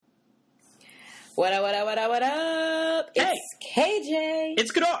What up? Hey. It's KJ.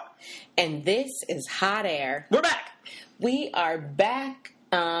 It's Gadar. And this is Hot Air. We're back. We are back.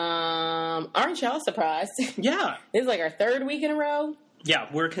 Aren't y'all surprised? Yeah. This is like our third week in a row. Yeah,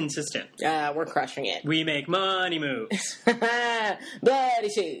 we're consistent. We're crushing it. We make money moves. Bloody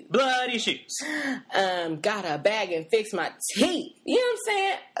shoes. Bloody shoes. Gotta bag and fix my teeth. You know what I'm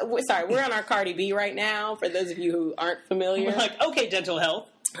saying? Sorry, we're on our Cardi B right now, for those of you who aren't familiar. We're like, okay, dental health.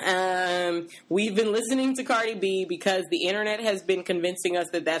 We've been listening to Cardi B because the internet has been convincing us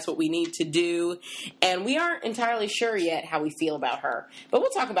that that's what we need to do, and we aren't entirely sure yet how we feel about her. But we'll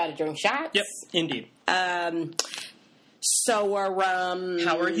talk about it during shots. Yep, indeed. So,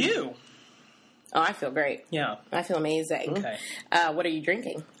 how are you? Oh, I feel great. Yeah. I feel amazing. Okay. What are you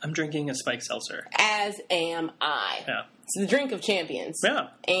drinking? I'm drinking a spiked seltzer. As am I. Yeah. It's the drink of champions. Yeah.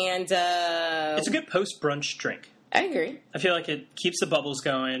 And, It's a good post-brunch drink. I agree. I feel like it keeps the bubbles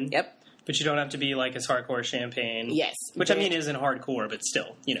going. Yep. But you don't have to be like as hardcore as champagne. Yes. Which I mean isn't hardcore, but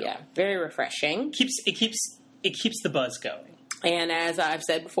still, you know. Yeah. Very refreshing. It keeps the buzz going. And as I've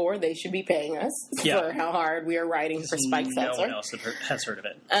said before, they should be paying us for how hard we are writing for Spike Seltzer. No one else has heard of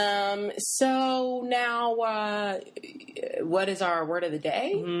it. So now, what is our word of the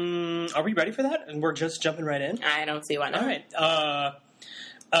day? Are we ready for that? And we're just jumping right in? I don't see why not. All right.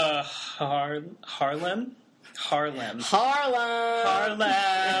 Harlem.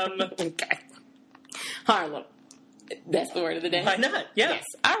 Okay. Harlem. That's the word of the day? Why not? Yeah. Yes.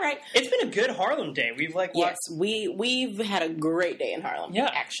 All right. It's been a good Harlem day. We've Yes, we've had a great day in Harlem.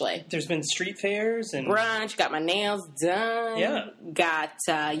 Yeah. Actually. There's been street fairs and brunch, got my nails done. Yeah.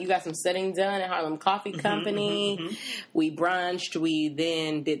 You got some setting done at Harlem Coffee Company. We brunched. We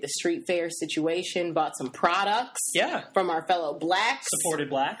then did the street fair situation, bought some products from our fellow blacks. Supported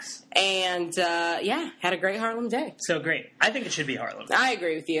blacks. And, had a great Harlem day. So great. I think it should be Harlem. I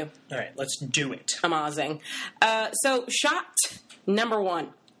agree with you. All right, let's do it. Amazing. So, shot number one.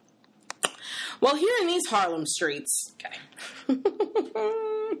 Well, here in these Harlem streets. Okay.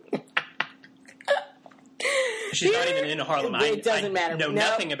 She's not even in Harlem. It doesn't matter. I know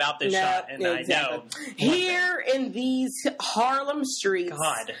nothing about this shot, and exactly. I know. Here in these Harlem streets,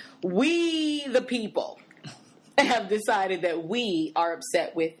 we, the people, have decided that we are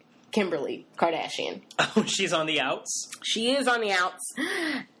upset with Kimberly Kardashian. Oh, she's on the outs? She is on the outs.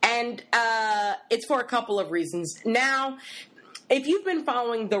 And it's for a couple of reasons. Now, if you've been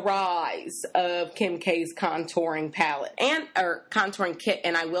following the rise of Kim K's contouring palette or contouring kit,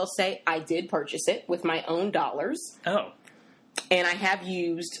 and I will say I did purchase it with my own dollars. Oh. And I have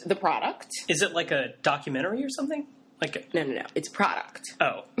used the product. Is it like a documentary or something? No. It's product.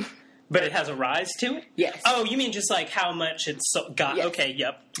 Oh. But it has a rise to it? Yes. Oh, you mean just like how much it's got? Yes. Okay,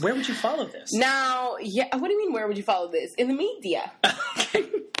 yep. Where would you follow this? Now, what do you mean where would you follow this? In the media.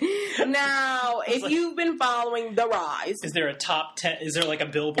 Now, if you've been following the rise... Is there a top 10? Is there like a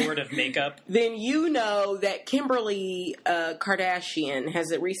billboard of makeup? Then you know that Kimberly Kardashian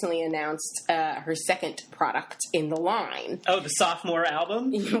has recently announced her second product in the line. Oh, the sophomore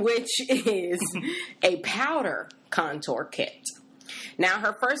album? Which is a powder contour kit. Now,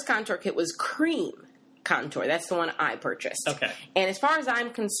 her first contour kit was cream contour. That's the one I purchased. Okay. And as far as I'm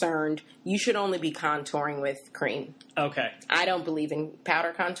concerned, you should only be contouring with cream. Okay. I don't believe in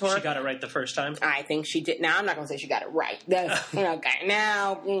powder contour. She got it right the first time? I think she did. Now, I'm not going to say she got it right.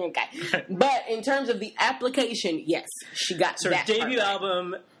 Okay. But in terms of the application, yes, she got so that. So her debut right.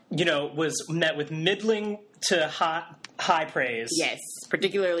 album, was met with middling to high praise. Yes,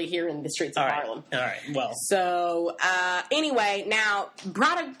 particularly here in the streets of Harlem. All right, well. So, anyway, now,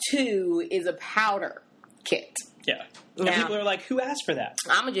 product 2 is a powder kit. Yeah. And people are like, who asked for that?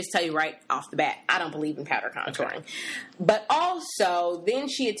 I'm going to just tell you right off the bat, I don't believe in powder contouring. Okay. But also, then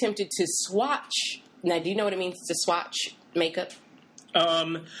she attempted to swatch. Now, do you know what it means to swatch makeup?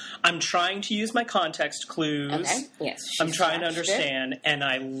 I'm trying to use my context clues. Okay. Yes. I'm trying to understand, and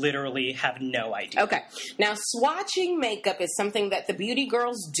I literally have no idea. Okay. Now, swatching makeup is something that the beauty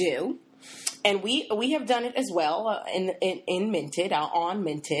girls do. And we have done it as well in Minted, on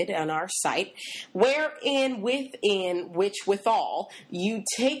Minted, on our site, wherein withal, you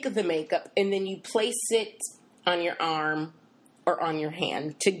take the makeup and then you place it on your arm or on your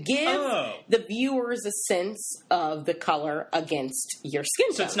hand to give the viewers a sense of the color against your skin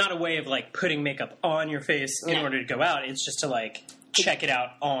tone. So it's not a way of like putting makeup on your face in order to go out. It's just to like check it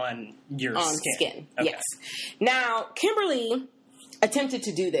out on your skin. Okay. Yes. Now, Kimberly attempted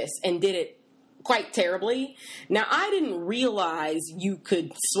to do this and did it quite terribly. Now, I didn't realize you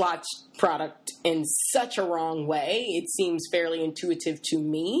could swatch product in such a wrong way. It seems fairly intuitive to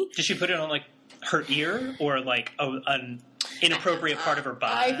me. Did she put it on like her ear or like an inappropriate part of her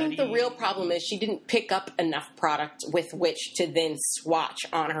body. I think the real problem is she didn't pick up enough product with which to then swatch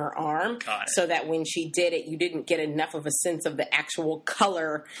on her arm, so that when she did it, you didn't get enough of a sense of the actual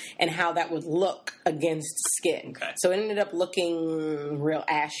color and how that would look against skin. Okay. So it ended up looking real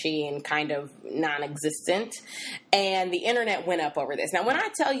ashy and kind of non-existent, and the internet went up over this. Now, when I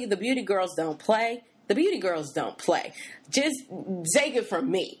tell you the beauty girls don't play, the beauty girls don't play. Just take it from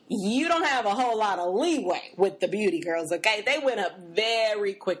me. You don't have a whole lot of leeway with the beauty girls, okay? They went up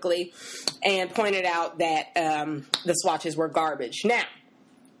very quickly and pointed out that the swatches were garbage. Now,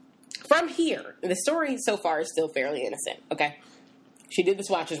 from here, the story so far is still fairly innocent, okay? She did the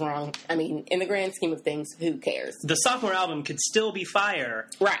swatches wrong. I mean, in the grand scheme of things, who cares? The sophomore album could still be fire.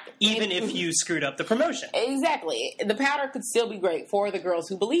 Right. Even if you screwed up the promotion. Exactly. The powder could still be great for the girls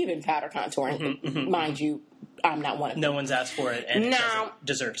who believe in powder contouring. Mind you, I'm not one of them. No one's asked for it, and it doesn't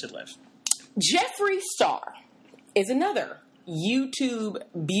deserve to live. Jeffree Star is another YouTube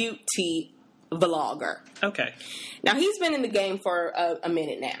beauty vlogger. Okay. Now, he's been in the game for a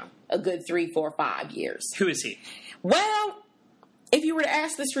minute now. A good 3, 4, 5 years. Who is he? Well, if you were to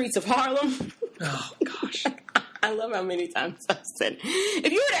ask the streets of Harlem... Oh, gosh. I love how many times I've said...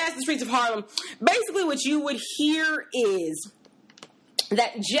 If you were to ask the streets of Harlem, basically what you would hear is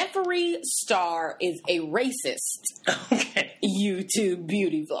that Jeffree Star is a racist YouTube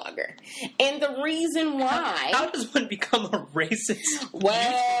beauty vlogger. And the reason why... How does one become a racist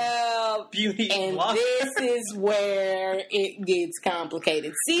beauty vlogger? This is where it gets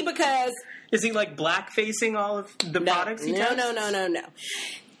complicated. See, because... Is he like black-facing all of the products he tests? No.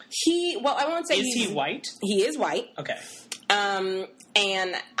 Well, I won't say Is he white? He is white. Okay. And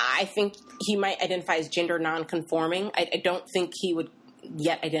I think he might identify as gender non-conforming. I don't think he would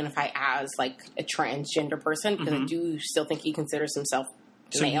yet identify as like a transgender person, because I do still think he considers himself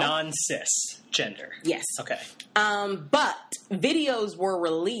male. Non-cis gender. Yes. Okay. But videos were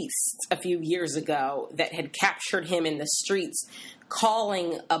released a few years ago that had captured him in the streets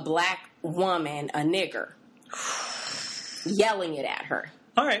calling a black woman a nigger. Yelling it at her.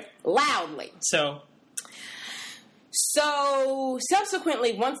 All right. Loudly. So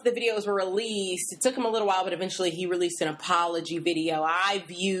subsequently, once the videos were released, it took him a little while, but eventually he released an apology video. I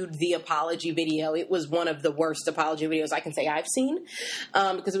viewed the apology video. It was one of the worst apology videos I can say I've seen,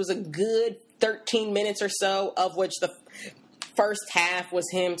 because it was a good 13 minutes or so, of which the first half was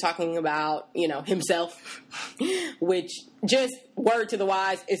him talking about, himself, which, just word to the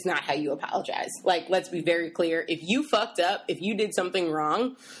wise, is not how you apologize. Like, let's be very clear. If you fucked up, if you did something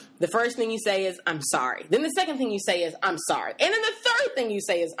wrong, the first thing you say is, I'm sorry. Then the second thing you say is, I'm sorry. And then the third thing you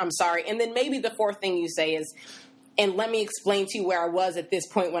say is, I'm sorry. And then maybe the fourth thing you say is, and let me explain to you where I was at this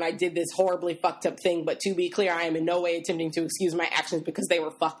point when I did this horribly fucked up thing. But to be clear, I am in no way attempting to excuse my actions because they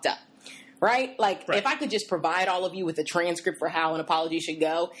were fucked up. Right? Like, if I could just provide all of you with a transcript for how an apology should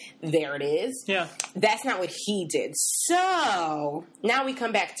go, there it is. Yeah. That's not what he did. So, now we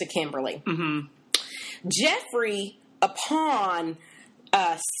come back to Kimberly. Mm-hmm. Jeffree, upon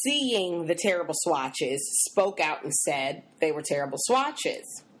seeing the terrible swatches, spoke out and said they were terrible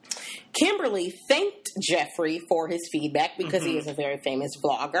swatches. Kimberly thanked Jeffree for his feedback because he is a very famous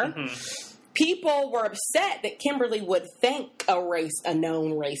vlogger. People were upset that Kimberly would thank a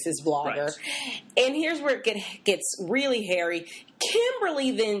known racist vlogger. Right. And here's where it gets really hairy.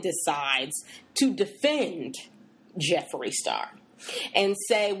 Kimberly then decides to defend Jeffree Star and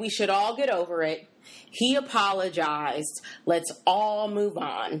say we should all get over it. He apologized. Let's all move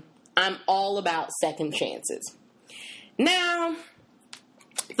on. I'm all about second chances. Now,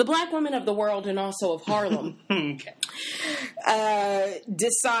 the black woman of the world and also of Harlem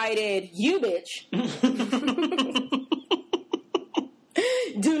decided, you bitch,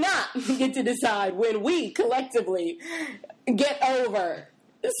 do not get to decide when we collectively get over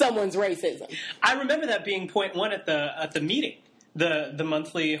someone's racism. I remember that being point one at the meeting, the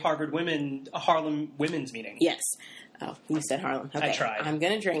monthly Harlem women's meeting. Yes. Oh, you said Harlem. Okay. I tried. I'm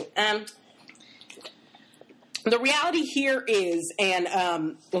going to drink. The reality here is, and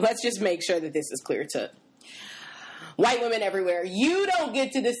let's just make sure that this is clear to white women everywhere, you don't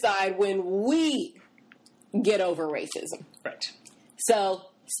get to decide when we get over racism. Right.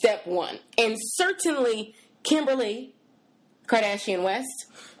 So, step one. And certainly, Kimberly Kardashian West,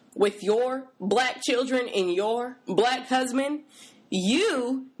 with your black children and your black husband,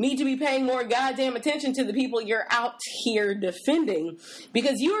 you need to be paying more goddamn attention to the people you're out here defending,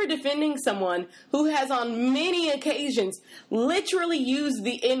 because you are defending someone who has on many occasions literally used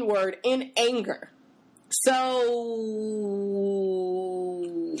the N-word in anger. So,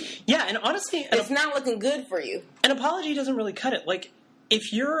 yeah, and honestly, it's not looking good for you. An apology doesn't really cut it. Like,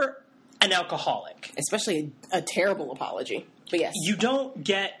 if you're an alcoholic. Especially a terrible apology. But yes. You don't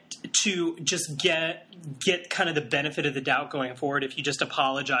get to just get kind of the benefit of the doubt going forward if you just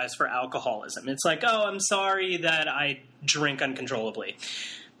apologize for alcoholism. It's like, oh, I'm sorry that I drink uncontrollably.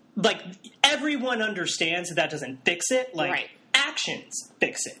 Like, everyone understands that doesn't fix it. Like, right. Actions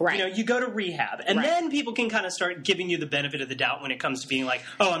fix it. Right. You know, you go to rehab. And right. then people can kind of start giving you the benefit of the doubt when it comes to being like,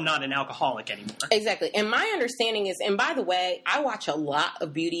 oh, I'm not an alcoholic anymore. Exactly. And my understanding is, and by the way, I watch a lot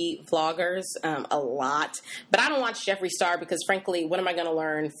of beauty vloggers, a lot. But I don't watch Jeffree Star because, frankly, what am I going to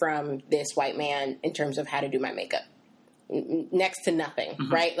learn from this white man in terms of how to do my makeup? Next to nothing,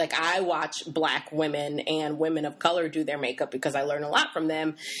 mm-hmm. right? Like, I watch black women and women of color do their makeup because I learn a lot from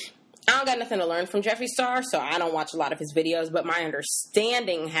them. I don't got nothing to learn from Jeffree Star, so I don't watch a lot of his videos. But my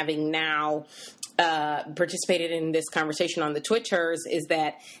understanding, having now participated in this conversation on the Twitters, is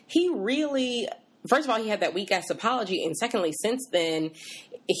that he really, first of all, he had that weak-ass apology. And secondly, since then,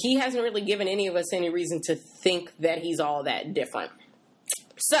 he hasn't really given any of us any reason to think that he's all that different.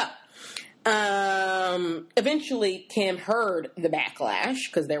 So, eventually Kim heard the backlash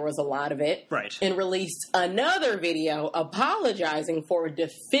because there was a lot of it, right? And released another video apologizing for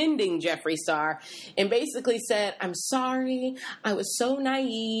defending Jeffree Star and basically said, "I'm sorry, I was so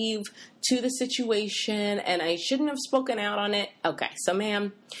naive to the situation and I shouldn't have spoken out on it." Okay, so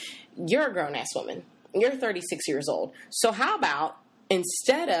ma'am, you're a grown ass woman. You're 36 years old. So how about,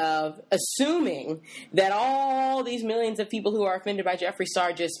 instead of assuming that all these millions of people who are offended by Jeffree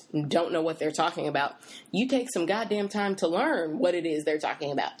Star just don't know what they're talking about, you take some goddamn time to learn what it is they're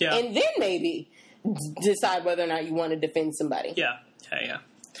talking about. Yeah. And then maybe decide whether or not you want to defend somebody. Yeah.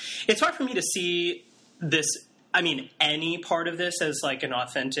 It's hard for me to see this, I mean, any part of this as like an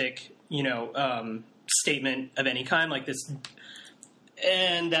authentic, statement of any kind, like this,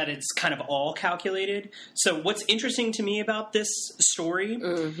 and that it's kind of all calculated. So what's interesting to me about this story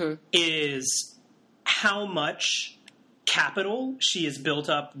mm-hmm. is how much capital she has built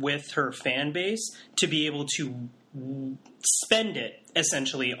up with her fan base to be able to spend it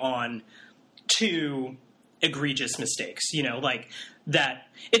essentially on two egregious mistakes. Like that.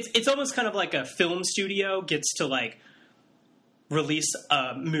 It's almost kind of like a film studio gets to like release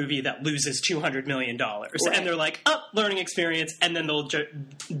a movie that loses $200 million. Right. And they're like, learning experience, and then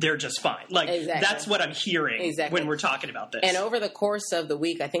they're just fine. Like, exactly. That's what I'm hearing when we're talking about this. And over the course of the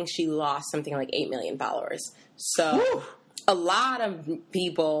week, I think she lost something like 8 million followers. So whew. A lot of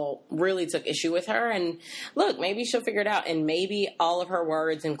people really took issue with her. And look, maybe she'll figure it out. And maybe all of her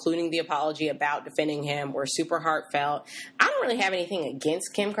words, including the apology about defending him, were super heartfelt. I don't really have anything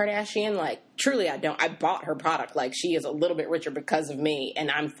against Kim Kardashian. Like, truly, I don't. I bought her product. Like, she is a little bit richer because of me,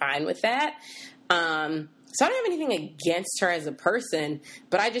 and I'm fine with that. So I don't have anything against her as a person,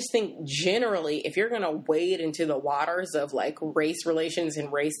 but I just think generally, if you're going to wade into the waters of like race relations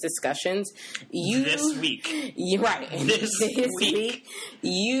and race discussions, this week,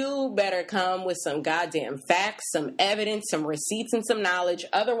 you better come with some goddamn facts, some evidence, some receipts, and some knowledge.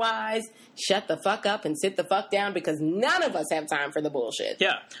 Otherwise, shut the fuck up and sit the fuck down, because none of us have time for the bullshit.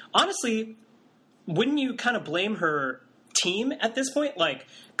 Yeah. Honestly, wouldn't you kind of blame her team at this point? Like,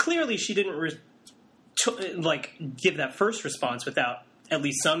 clearly she didn't give that first response without at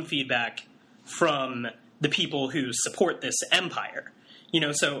least some feedback from the people who support this empire.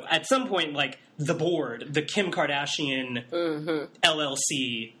 So at some point, like, the board, the Kim Kardashian mm-hmm.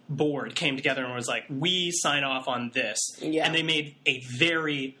 LLC board came together and was like, we sign off on this. Yeah. And they made a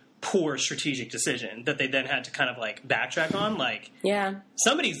very poor strategic decision that they then had to kind of like backtrack on. Like, yeah,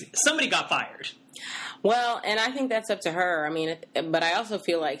 somebody got fired. Well, and I think that's up to her. I mean, but I also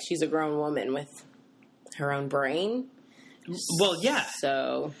feel like she's a grown woman with her own brain. Well, yeah.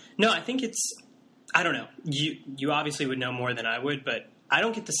 So no, I think I don't know. You obviously would know more than I would, but I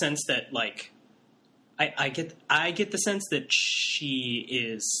don't get the sense that like I get the sense that she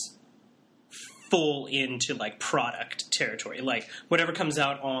is full into like product territory. Like, whatever comes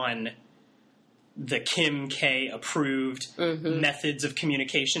out on the Kim K approved mm-hmm. methods of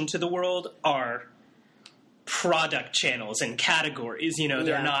communication to the world are product channels and categories.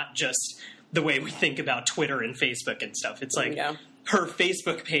 They're not just the way we think about Twitter and Facebook and stuff. It's like her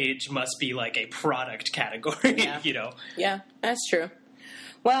Facebook page must be like a product category, Yeah, that's true.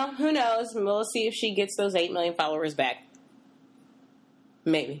 Well, who knows? We'll see if she gets those 8 million followers back.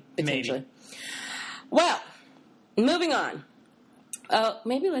 Maybe. Potentially. Maybe. Well, moving on.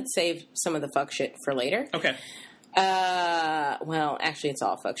 Maybe let's save some of the fuck shit for later. Okay. Well, actually, it's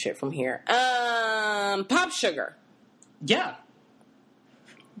all fuck shit from here. Pop Sugar. Yeah.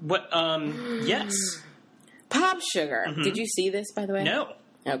 What? Yes. Pop Sugar. Mm-hmm. Did you see this, by the way? No.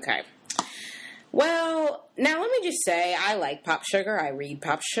 Okay. Well, now let me just say, I like Pop Sugar. I read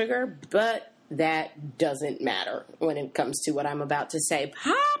Pop Sugar, but that doesn't matter when it comes to what I'm about to say.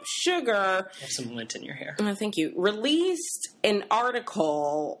 Pop Sugar, You have some lint in your hair. thank you, released an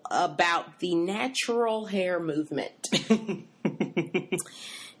article about the natural hair movement, in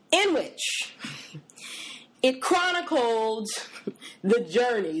which it chronicled the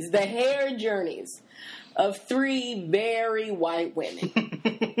journeys, the hair journeys of three very white women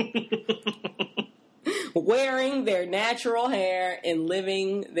wearing their natural hair and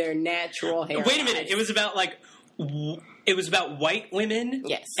living their natural hair. Wait a minute. lives. It was about white women.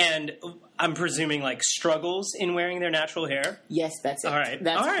 Yes. And I'm presuming like struggles in wearing their natural hair. Yes, that's it. All right.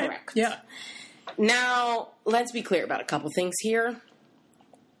 That's All right. correct. Yeah. Now, let's be clear about a couple things here.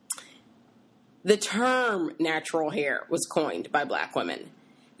 The term natural hair was coined by black women.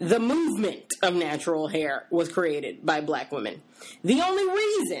 The movement of natural hair was created by black women. The only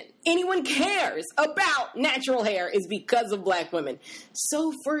reason anyone cares about natural hair is because of black women.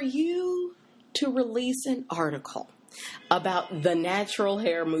 So for you to release an article about the natural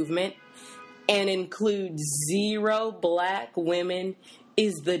hair movement and include 0 black women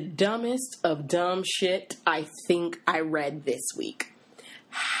is the dumbest of dumb shit I think I read this week.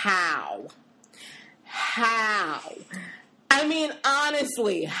 How? I mean,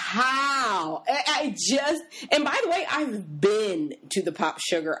 honestly, how? I just, and by the way, I've been to the Pop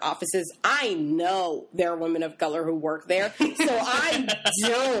Sugar offices. I know there are women of color who work there, so I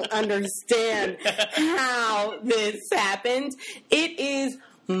don't understand how this happened. It is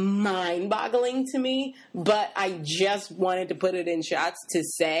mind-boggling to me, but I just wanted to put it in shots to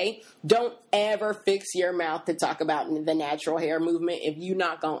say, don't ever fix your mouth to talk about the natural hair movement if you're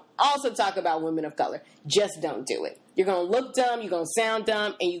not going to also talk about women of color. Just don't do it. You're going to look dumb, you're going to sound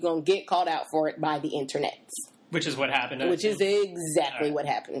dumb, and you're going to get called out for it by the internet. Which is what happened. Which is exactly what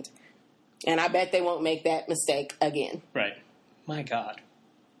happened. And I bet they won't make that mistake again. Right. My God.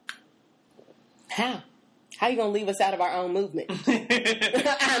 How? How are you going to leave us out of our own movement?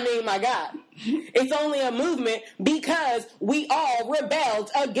 I mean, my God. It's only a movement because we all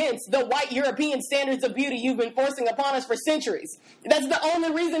rebelled against the white European standards of beauty you've been forcing upon us for centuries. That's the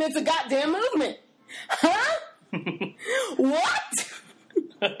only reason it's a goddamn movement. Huh? What?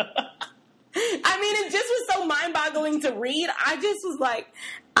 I mean, it just was so mind-boggling to read. I just was like,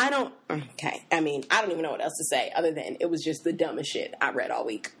 I don't even know what else to say other than it was just the dumbest shit I read all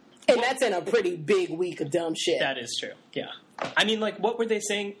week. And that's in a pretty big week of dumb shit. That is true. Yeah. I mean, like, what were they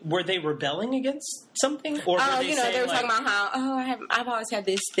saying? Were they rebelling against something? Or were they saying, they were like, talking about how, I've always had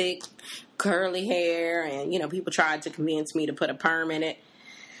this thick, curly hair, and, people tried to convince me to put a perm in it.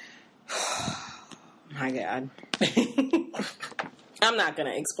 My God. I'm not going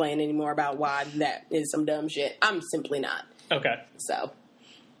to explain any more about why that is some dumb shit. I'm simply not. Okay. So.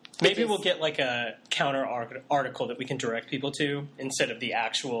 Maybe we'll get, like, a counter article that we can direct people to instead of the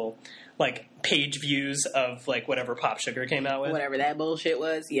actual, like, page views of, like, whatever Pop Sugar came out with. Whatever that bullshit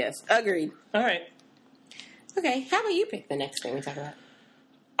was. Yes. Agreed. All right. Okay. How about you pick the next thing we talk about?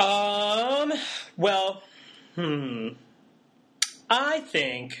 I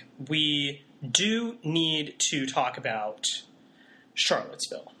think we do need to talk about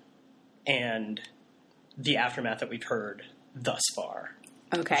Charlottesville and the aftermath that we've heard thus far.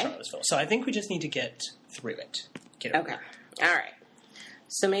 Okay. Charlottesville. So I think we just need to get through it. Okay. All right.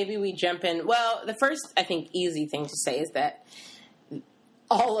 So maybe we jump in. Well, the first, I think, easy thing to say is that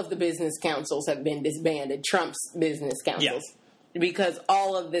all of the business councils have been disbanded, Trump's business councils, because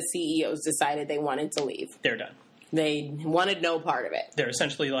all of the CEOs decided they wanted to leave. They're done. They wanted no part of it. They're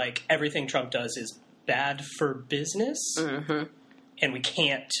essentially like, everything Trump does is bad for business, and we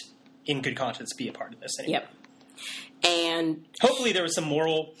can't, in good conscience, be a part of this anymore. Yep. And hopefully there was some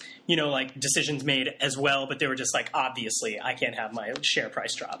moral, like decisions made as well, but they were just like, obviously, I can't have my share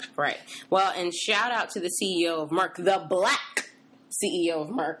price drop. Right. Well, and shout out to the CEO of Merck, the black CEO of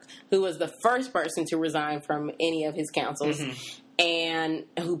Merck, who was the first person to resign from any of his councils and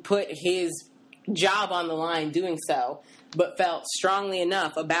who put his job on the line doing so, but felt strongly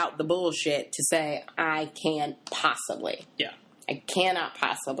enough about the bullshit to say, I can't possibly. Yeah. I cannot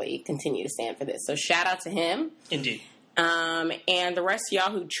possibly continue to stand for this. So shout out to him. Indeed. And the rest of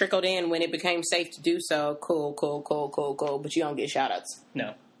y'all who trickled in when it became safe to do so, cool. But you don't get shout outs.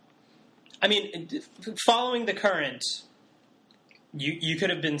 No. I mean, following the current, you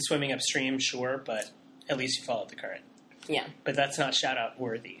could have been swimming upstream, sure, but at least you followed the current. Yeah. But that's not shout out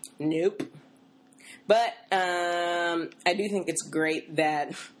worthy. Nope. But I do think it's great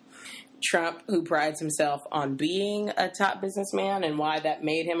that Trump, who prides himself on being a top businessman and why that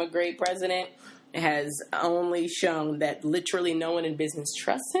made him a great president, has only shown that literally no one in business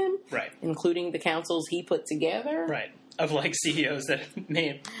trusts him, Right. including the councils he put together. Right. Of like CEOs that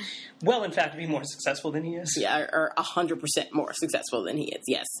may, well, in fact, be more successful than he is. Yeah, are 100% more successful than he is.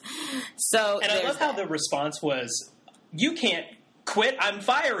 Yes. So, And I love how the response was, "You can't quit. I'm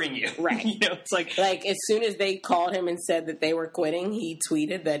firing you." Right. You know, it's like as soon as they called him and said that they were quitting, he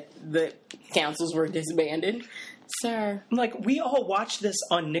tweeted that the councils were disbanded. Sir. Like, we all watched this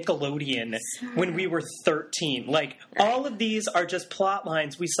on Nickelodeon when we were 13. Like, all of these are just plot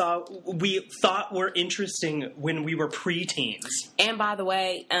lines we thought were interesting when we were preteens. And by the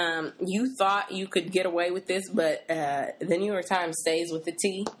way, you thought you could get away with this, but the New York Times stays with the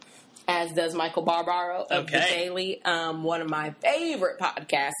T, as does Michael Barbaro of The Daily, one of my favorite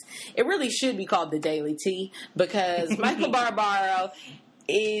podcasts. It really should be called The Daily Tea, because Michael Barbaro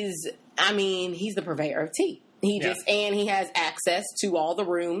is, he's the purveyor of tea. And he has access to all the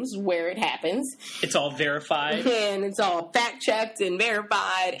rooms where it happens. It's all verified. And it's all fact-checked and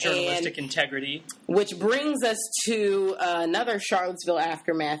verified. Journalistic integrity. Which brings us to another Charlottesville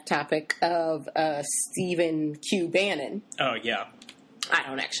aftermath topic of Stephen Q. Bannon. Oh, yeah. I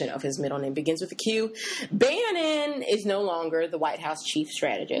don't actually know if his middle name begins with a Q. Bannon is no longer the White House chief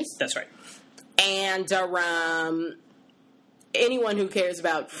strategist. That's right. And anyone who cares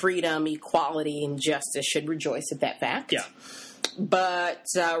about freedom, equality, and justice should rejoice at that fact. Yeah. But,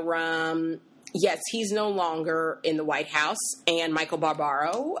 yes, he's no longer in the White House. And Michael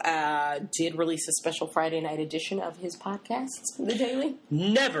Barbaro did release a special Friday night edition of his podcast, The Daily.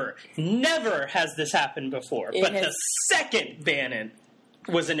 Never has this happened before. But the second Bannon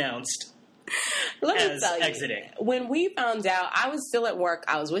was announced as exiting. When we found out, I was still at work.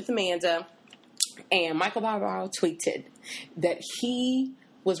 I was with Amanda. And Michael Barbaro tweeted that he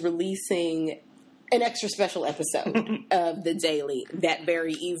was releasing an extra special episode of The Daily that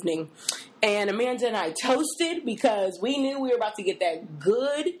very evening. And Amanda and I toasted because we knew we were about to get that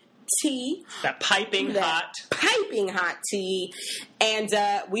good tea. That piping hot tea. And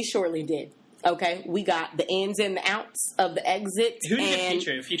we surely did. Okay, we got the ins and the outs of the exit. Who did it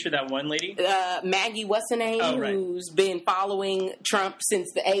feature? It featured that one lady? Maggie What's-her-name, who's been following Trump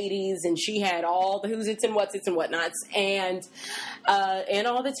since the 80s, and she had all the who's its and what's its and whatnots, and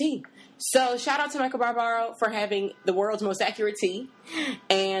all the tea. So shout out to Michael Barbaro for having the world's most accurate tea.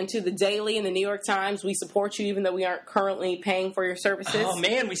 And to The Daily and the New York Times, we support you even though we aren't currently paying for your services. Oh,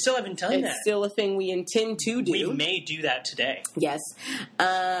 man, we still haven't done that. It's still a thing we intend to do. We may do that today. Yes.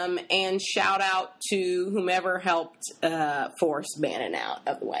 And shout out to whomever helped force Bannon out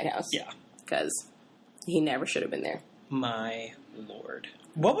of the White House. Yeah. Because he never should have been there. My Lord.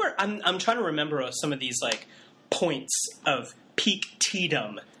 I'm trying to remember some of these, like, points of peak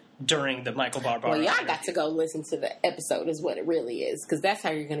teadom during the Michael Barbaro. Well, y'all got to go listen to the episode is what it really is, because that's how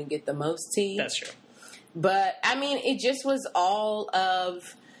you're going to get the most tea. That's true. But, it just was all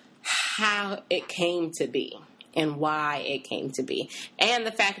of how it came to be and why it came to be. And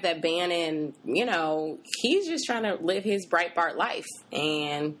the fact that Bannon, he's just trying to live his Breitbart life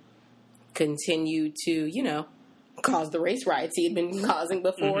and continue to, cause the race riots he had been causing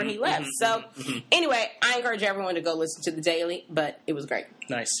before he left. Anyway, I encourage everyone to go listen to The Daily, but it was great.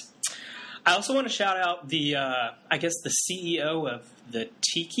 Nice. I also want to shout out the CEO of the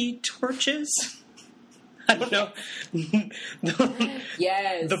Tiki Torches. I don't know.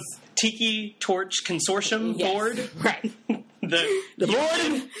 Yes. The Tiki Torch Consortium board. Right.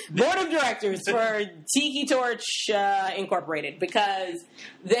 The board of directors for Tiki Torch Incorporated, because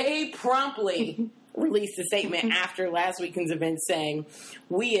they promptly released a statement after last weekend's event saying,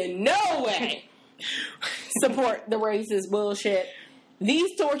 we in no way support the racist bullshit.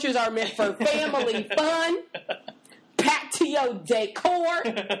 These torches are meant for family fun, patio decor,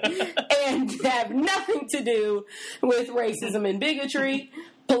 and have nothing to do with racism and bigotry.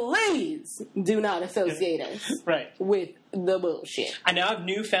 Please do not associate us with the bullshit. I now have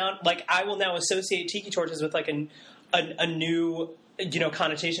newfound, I will now associate tiki torches with, a new,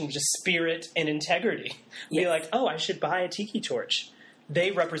 connotation, which is spirit and integrity. Yes. Be like, oh, I should buy a tiki torch. They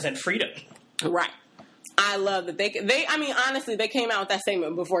represent freedom. Right. I love that honestly, they came out with that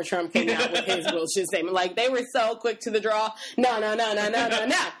statement before Trump came out with his bullshit statement. They were so quick to the draw. No.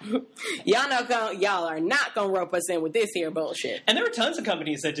 Y'all are not gonna rope us in with this here bullshit. And there were tons of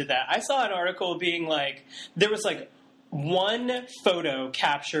companies that did that. I saw an article being there was one photo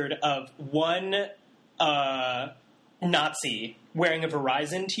captured of one Nazi wearing a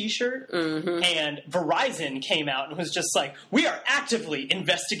Verizon t-shirt, and Verizon came out and was just like, we are actively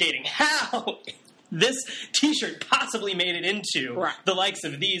investigating how this T-shirt possibly made it into Right. the likes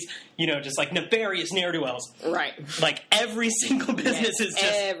of these, just like nefarious ne'er-do-wells. Right. Like every single business is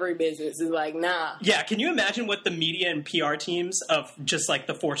just... Every business is like, nah. Yeah, can you imagine what the media and PR teams of just like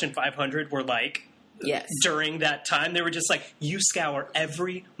the Fortune 500 were like? Yes. During that time, they were just like, you scour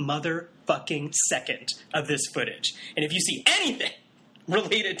every motherfucking second of this footage. And if you see anything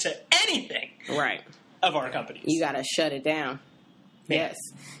related to anything Right. of our companies, You got to shut it down. Man. Yes.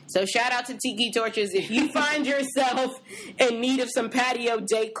 So shout out to Tiki Torches. If you find yourself in need of some patio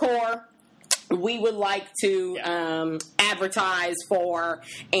decor, we would like to advertise for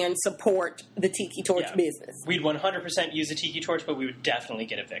and support the Tiki Torch Yeah. business. We'd 100% use a tiki torch, but we would definitely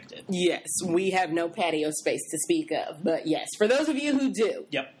get evicted. Yes, we have no patio space to speak of. But yes, for those of you who do.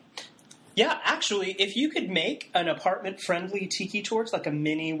 Yep. Yeah, actually, if you could make an apartment-friendly tiki torch, like a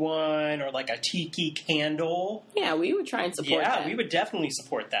mini one or like a tiki candle, Yeah, we would try and support that. we would definitely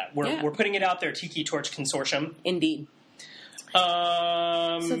support that. We're putting it out there, Tiki Torch Consortium. Indeed.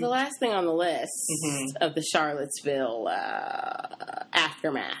 So the last thing on the list of the Charlottesville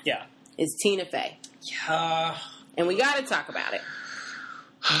aftermath is Tina Fey. Yeah. And we got to talk about it.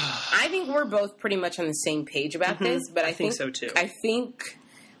 I think we're both pretty much on the same page about this, but I think so too. I think,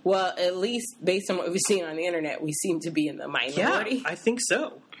 well, at least based on what we've seen on the internet, we seem to be in the minority. Yeah, I think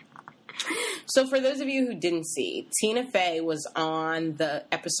so. So for those of you who didn't see, Tina Fey was on the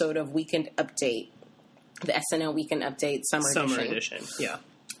episode of Weekend Update, the SNL Weekend Update Summer Edition. Yeah.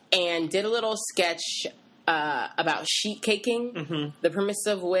 And did a little sketch about sheet caking, the premise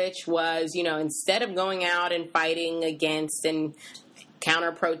of which was, instead of going out and fighting against and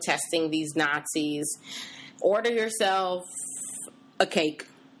counter-protesting these Nazis, order yourself a cake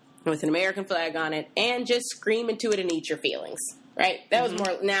with an American flag on it and just scream into it and eat your feelings, right? That was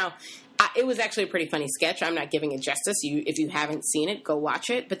more... Now, it was actually a pretty funny sketch. I'm not giving it justice. If you haven't seen it, go watch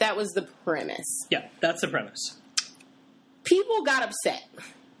it. But that was the premise. Yeah, that's the premise. People got upset.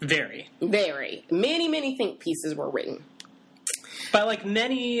 Very. Very. Many, many think pieces were written. By like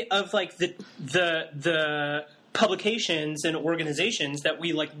many of like the publications and organizations that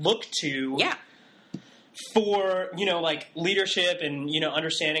we like look to for, like leadership and,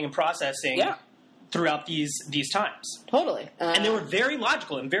 understanding and processing throughout these times. Totally. And they were very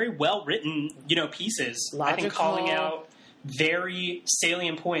logical and very well written, pieces. Logical. I think calling out very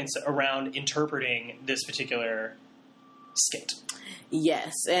salient points around interpreting this particular skit.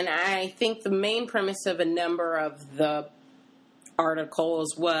 Yes, and I think the main premise of a number of the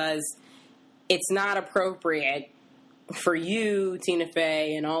articles was it's not appropriate for you, Tina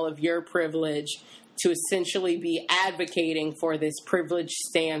Fey, and all of your privilege to essentially be advocating for this privileged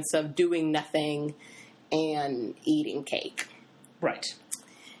stance of doing nothing and eating cake. Right.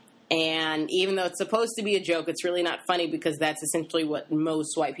 And even though it's supposed to be a joke, it's really not funny because that's essentially what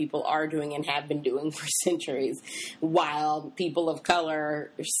most white people are doing and have been doing for centuries, while people of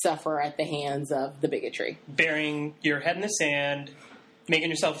color suffer at the hands of the bigotry. Burying your head in the sand, making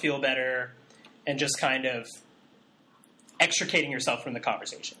yourself feel better, and just kind of extricating yourself from the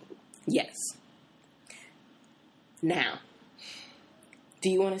conversation. Yes. Now, do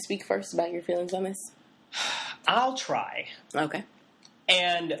you want to speak first about your feelings on this? I'll try. Okay.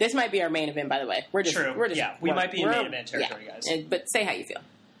 And this might be our main event, by the way. We're just we might be in main event territory, guys. But say how you feel.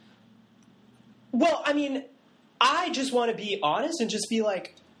 Well, I mean, I just want to be honest and just be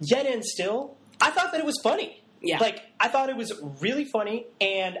like, yet and still, I thought that it was funny. Yeah. Like, I thought it was really funny,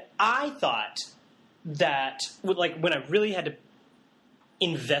 and I thought that, like, when I really had to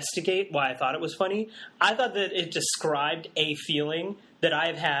investigate why I thought it was funny, I thought that it described a feeling that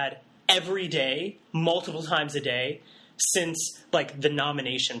I've had every day, multiple times a day, since, like, the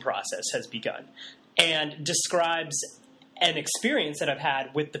nomination process has begun, and describes an experience that I've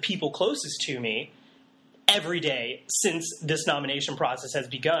had with the people closest to me every day since this nomination process has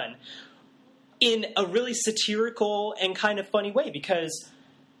begun, in a really satirical and kind of funny way, because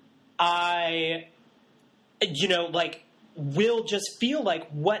I, will just feel like,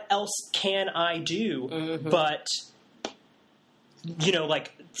 what else can I do but,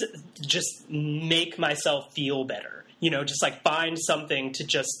 just make myself feel better. Just, like, find something to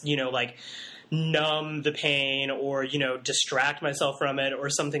just, numb the pain or, distract myself from it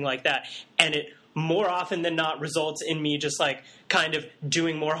or something like that. And it, more often than not, results in me just, like, kind of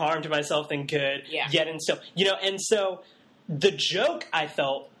doing more harm to myself than good. Yeah. Yet and still, and so the joke I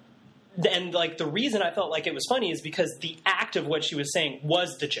felt, and, like, the reason I felt like it was funny is because the act of what she was saying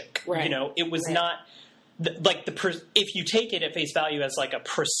was the joke. Right. It was not... if you take it at face value as like a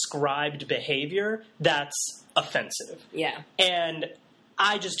prescribed behavior, that's offensive. Yeah. And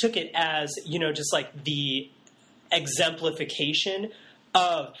I just took it as, just like the exemplification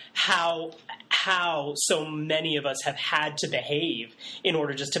of how how so many of us have had to behave in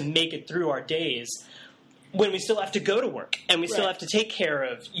order just to make it through our days when we still have to go to work and we still have to take care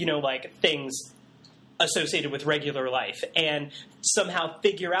of, like things associated with regular life and somehow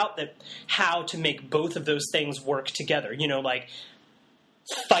figure out that how to make both of those things work together, like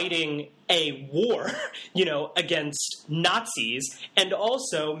fighting a war, against Nazis and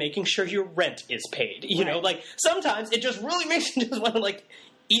also making sure your rent is paid, like sometimes it just really makes you just want to like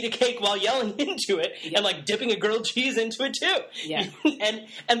eat a cake while yelling into it and like dipping a grilled cheese into it too. Yeah.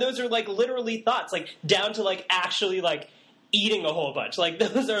 and those are like literally thoughts like down to like actually like eating a whole bunch. Like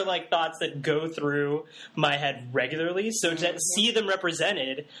those are like thoughts that go through my head regularly. So to see them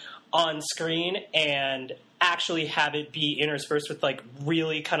represented on screen and actually have it be interspersed with like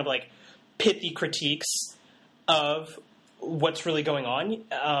really kind of like pithy critiques of what's really going on.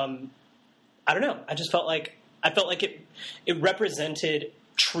 I don't know. I felt like it represented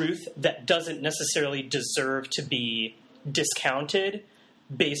truth that doesn't necessarily deserve to be discounted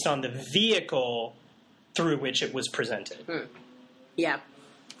based on the vehicle through which it was presented. Yeah,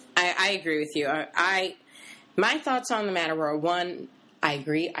 I agree with you. My thoughts on the matter were, one, I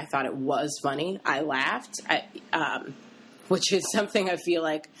agree. I thought it was funny. I laughed, which is something I feel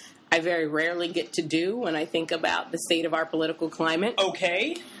like I very rarely get to do when I think about the state of our political climate.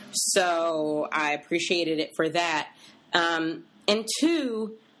 Okay. So I appreciated it for that. And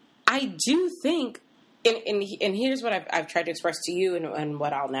two, I do think, and here's what I've tried to express to you and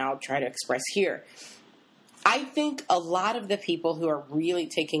what I'll now try to express here. I think a lot of the people who are really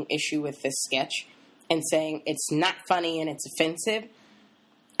taking issue with this sketch and saying it's not funny and it's offensive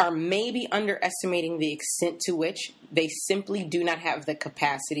are maybe underestimating the extent to which they simply do not have the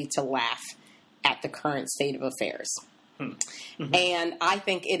capacity to laugh at the current state of affairs. Mm-hmm. And I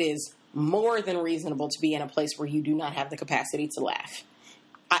think it is more than reasonable to be in a place where you do not have the capacity to laugh.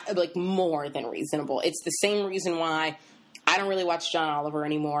 More than reasonable. It's the same reason why I don't really watch John Oliver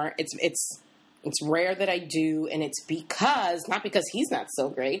anymore. It's rare that I do, and it's not because he's not so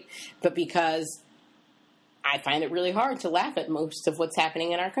great, but because I find it really hard to laugh at most of what's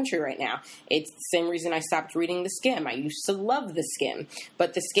happening in our country right now. It's the same reason I stopped reading The Skim. I used to love The Skim.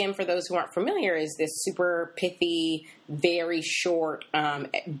 But The Skim, for those who aren't familiar, is this super pithy, very short,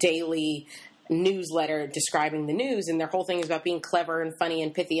 daily newsletter describing the news. And their whole thing is about being clever and funny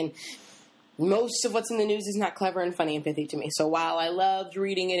and pithy. And most of what's in the news is not clever and funny and pithy to me. So while I loved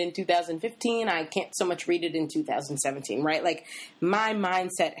reading it in 2015, I can't so much read it in 2017, right? Like, my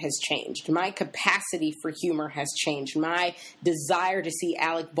mindset has changed. My capacity for humor has changed. My desire to see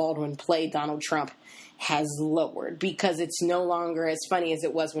Alec Baldwin play Donald Trump has lowered because it's no longer as funny as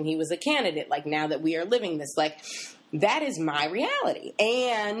it was when he was a candidate. Like, now that we are living this, that is my reality.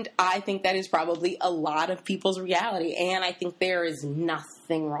 And I think that is probably a lot of people's reality. And I think there is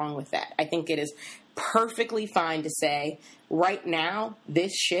nothing wrong with that. I think it is perfectly fine to say, right now,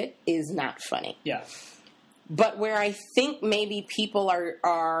 this shit is not funny. Yeah. But where I think maybe people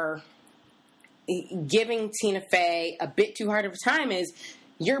are giving Tina Fey a bit too hard of a time is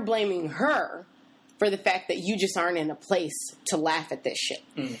you're blaming her for the fact that you just aren't in a place to laugh at this shit.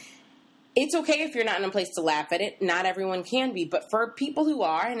 Mm. It's okay if you're not in a place to laugh at it. Not everyone can be. But for people who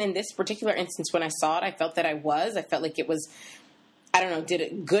are, and in this particular instance when I saw it, I felt that I felt like it was, did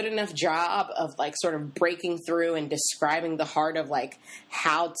a good enough job of sort of breaking through and describing the heart of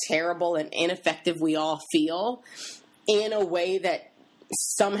how terrible and ineffective we all feel in a way that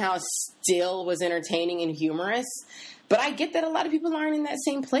somehow still was entertaining and humorous. But I get that a lot of people aren't in that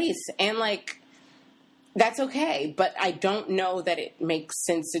same place. And that's okay, but I don't know that it makes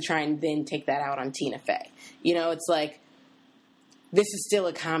sense to try and then take that out on Tina Fey. It's this is still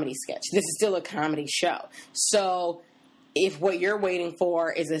a comedy sketch. This is still a comedy show. So if what you're waiting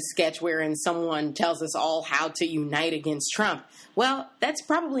for is a sketch wherein someone tells us all how to unite against Trump, well, that's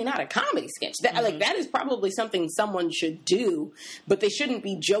probably not a comedy sketch. That is probably something someone should do, but they shouldn't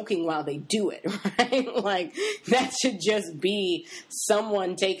be joking while they do it, right? That should just be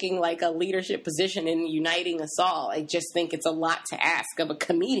someone taking a leadership position and uniting us all. I just think it's a lot to ask of a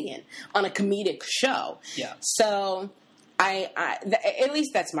comedian on a comedic show. Yeah. So at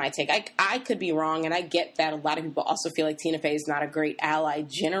least that's my take. I could be wrong, and I get that a lot of people also feel like Tina Fey is not a great ally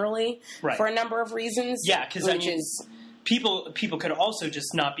generally for a number of reasons. Yeah, because people could also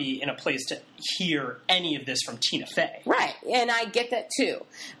just not be in a place to hear any of this from Tina Fey. Right, and I get that too.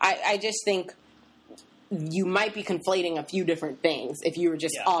 I just think you might be conflating a few different things if you were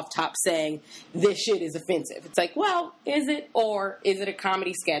just off top saying this shit is offensive. It's well, is it, or is it a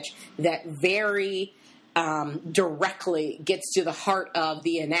comedy sketch that very directly gets to the heart of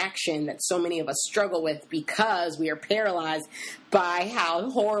the inaction that so many of us struggle with because we are paralyzed by how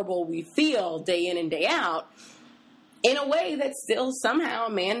horrible we feel day in and day out, in a way that still somehow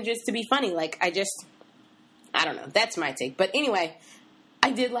manages to be funny. Like, I don't know. That's my take. But anyway,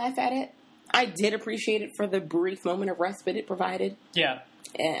 I did laugh at it. I did appreciate it for the brief moment of respite it provided. Yeah.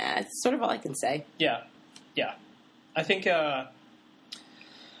 That's sort of all I can say. Yeah. Yeah. I think, I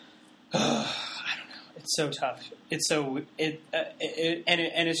don't know. It's so tough. It's so, and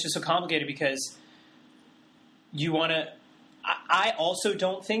it's just so complicated because you want to, I also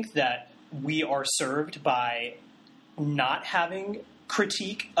don't think that we are served by not having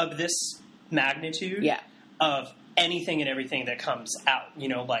critique of this magnitude of anything and everything that comes out. You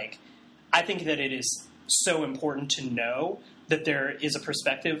know, like, I think that it is so important to know that there is a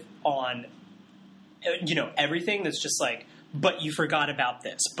perspective on, you know, everything that's just like, but you forgot about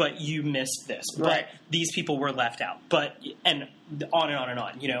this, but you missed this, but these people were left out, but, and on and on and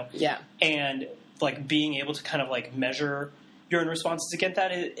on, you know? Yeah. And, like, being able to kind of, like, measure your own responses against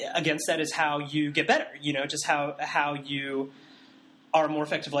that is how you get better, you know, just how you are a more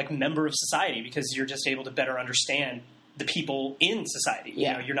effective, like, member of society, because you're just able to better understand the people in society.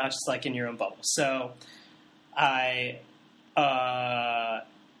 You know, you're not just, like, in your own bubble. So I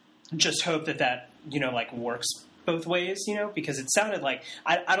just hope that, you know, like, works both ways, you know, because it sounded like,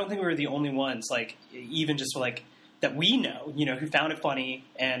 I don't think we were the only ones, like, even just, like, that we know, you know, who found it funny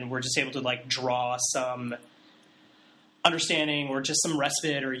and were just able to, like, draw some understanding or just some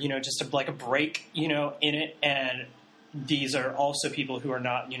respite or, you know, just like a break, you know, in it. And these are also people who are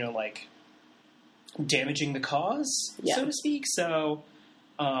not, you know, like, damaging the cause, so to speak. So,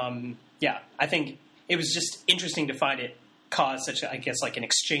 I think it was just interesting to find it cause such, I guess, like, an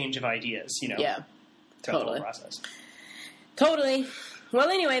exchange of ideas, you know. Yeah. Throughout the whole process. Totally. Well,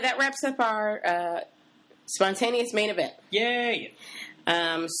 anyway, that wraps up our spontaneous main event. Yay!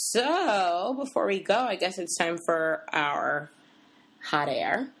 So, before we go, I guess it's time for our hot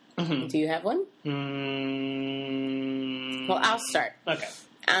air. Mm-hmm. Do you have one? Well, I'll start. Okay.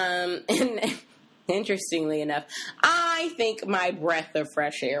 And interestingly enough, I think my breath of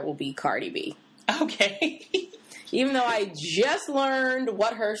fresh air will be Cardi B. Okay. Even though I just learned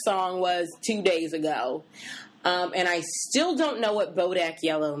what her song was 2 days ago, and I still don't know what Bodak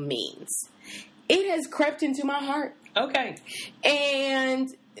Yellow means. It has crept into my heart. Okay. And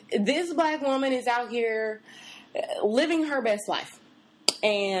this black woman is out here living her best life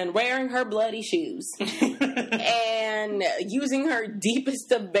and wearing her bloody shoes and using her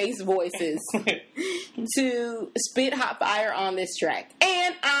deepest of bass voices to spit hot fire on this track.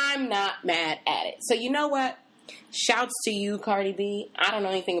 And I'm not mad at it. So you know what? Shouts to you, Cardi B. I don't know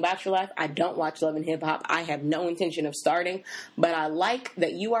anything about your life. I don't watch Love and Hip Hop. I have no intention of starting. But I like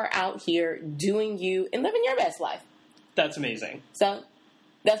that you are out here doing you and living your best life. That's amazing. So,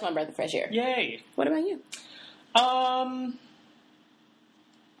 that's my breath of fresh air. Yay. What about you?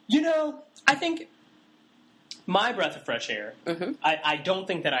 You know, I think my breath of fresh air, I don't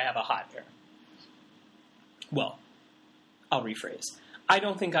think that I have a hot air. Well, I'll rephrase. I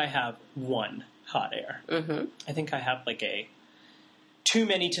don't think I have one hot air. Mm-hmm. I think I have like a too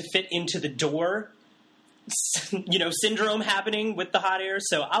many to fit into the door, you know, syndrome happening with the hot air.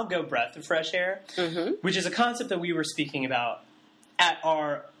 So I'll go breath of fresh air, which is a concept that we were speaking about at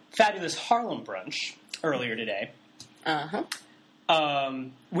our fabulous Harlem brunch earlier today.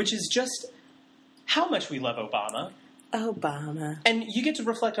 Which is just how much we love Obama. Obama. And you get to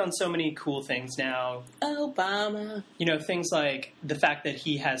reflect on so many cool things now. Obama. You know, things like the fact that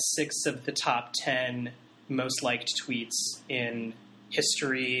he has 6 of the top 10 most liked tweets in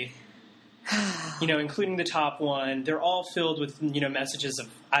history, you know, including the top one. They're all filled with, you know, messages of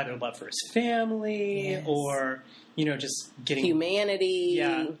either love for his family or, you know, just getting... humanity.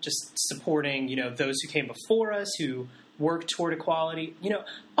 Yeah, just supporting, you know, those who came before us, who worked toward equality, you know,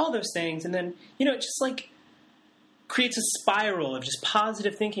 all those things. And then, you know, it just, like, creates a spiral of just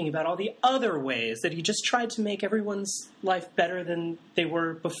positive thinking about all the other ways that he just tried to make everyone's life better than they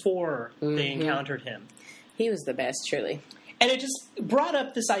were before they encountered him. He was the best, truly. And it just brought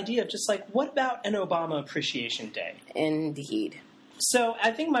up this idea of just like, what about an Obama Appreciation Day? Indeed. So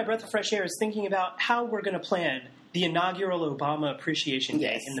I think my breath of fresh air is thinking about how we're going to plan the inaugural Obama Appreciation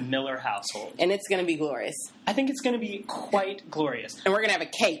Day in the Miller household. And it's going to be glorious. I think it's going to be quite glorious. And we're going to have a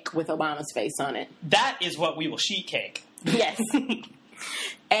cake with Obama's face on it. That is what we will sheet cake. Yes.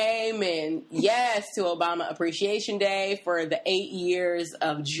 Amen. Yes to Obama Appreciation Day for the 8 years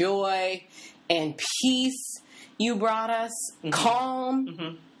of joy and peace you brought us.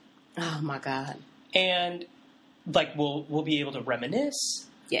 Calm. Oh, my God. And, like, we'll be able to reminisce.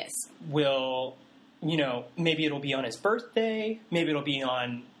 Yes. We'll maybe it'll be on his birthday. Maybe it'll be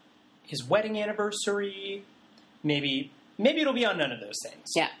on his wedding anniversary. Maybe it'll be on none of those things.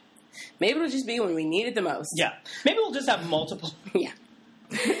 Yeah. Maybe it'll just be when we need it the most. Yeah. Maybe we'll just have multiple. Yeah.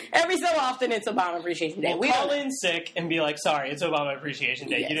 Every so often, it's Obama Appreciation Day. We'll call in sick and be like, sorry, it's Obama Appreciation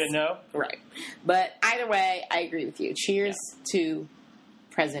Day. Yes. You didn't know? Right. But either way, I agree with you. Cheers to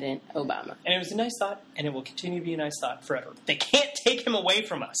President Obama. And it was a nice thought, and it will continue to be a nice thought forever. They can't take him away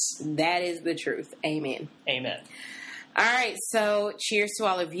from us. That is the truth. Amen. Amen. All right. So cheers to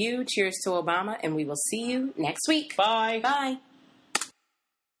all of you. Cheers to Obama. And we will see you next week. Bye. Bye.